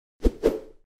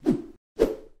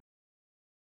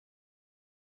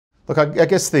Look, I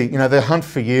guess the hunt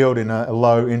for yield in a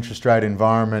low interest rate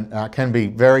environment can be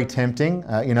very tempting.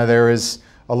 There is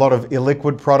a lot of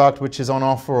illiquid product which is on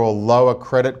offer, or lower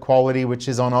credit quality which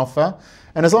is on offer.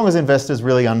 And as long as investors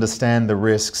really understand the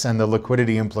risks and the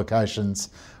liquidity implications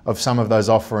of some of those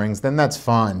offerings, then that's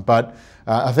fine. But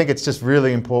I think it's just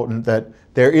really important that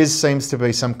there seems to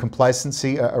be some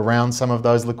complacency around some of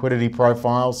those liquidity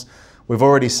profiles. We've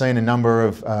already seen a number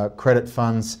of credit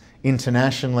funds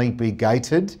internationally be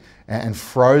gated and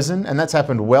frozen, and that's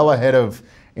happened well ahead of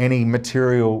any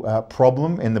material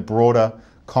problem in the broader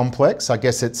complex. I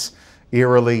guess it's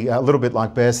eerily a little bit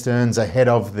like Bear Stearns ahead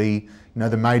of the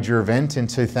major event in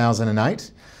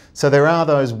 2008. So there are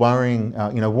those worrying,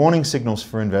 warning signals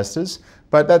for investors,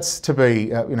 but that's to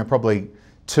be, probably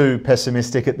too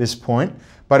pessimistic at this point.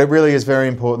 But it really is very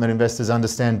important that investors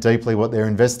understand deeply what they're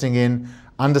investing in,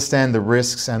 understand the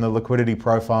risks and the liquidity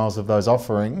profiles of those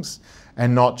offerings,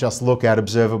 and not just look at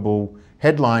observable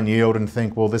headline yield and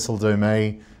think, well, this will do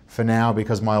me for now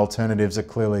because my alternatives are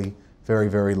clearly very,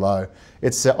 very low.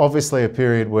 It's obviously a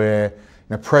period where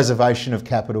preservation of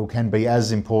capital can be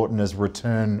as important as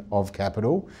return of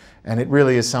capital, and it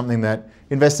really is something that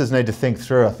investors need to think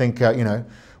through. I think,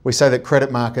 we say that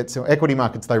credit markets, or equity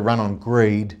markets, they run on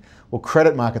greed. Well,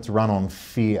 credit markets run on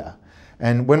fear.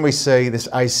 And when we see this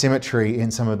asymmetry in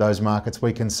some of those markets,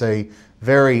 we can see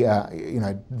very,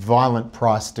 violent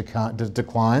price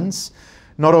declines.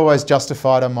 Not always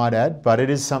justified, I might add, but it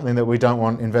is something that we don't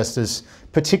want investors,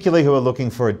 particularly who are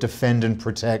looking for a defend and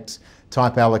protect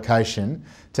type allocation,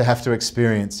 to have to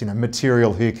experience,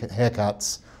 material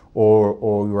haircuts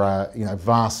or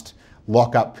vast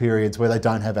lock-up periods where they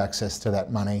don't have access to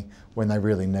that money when they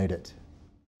really need it.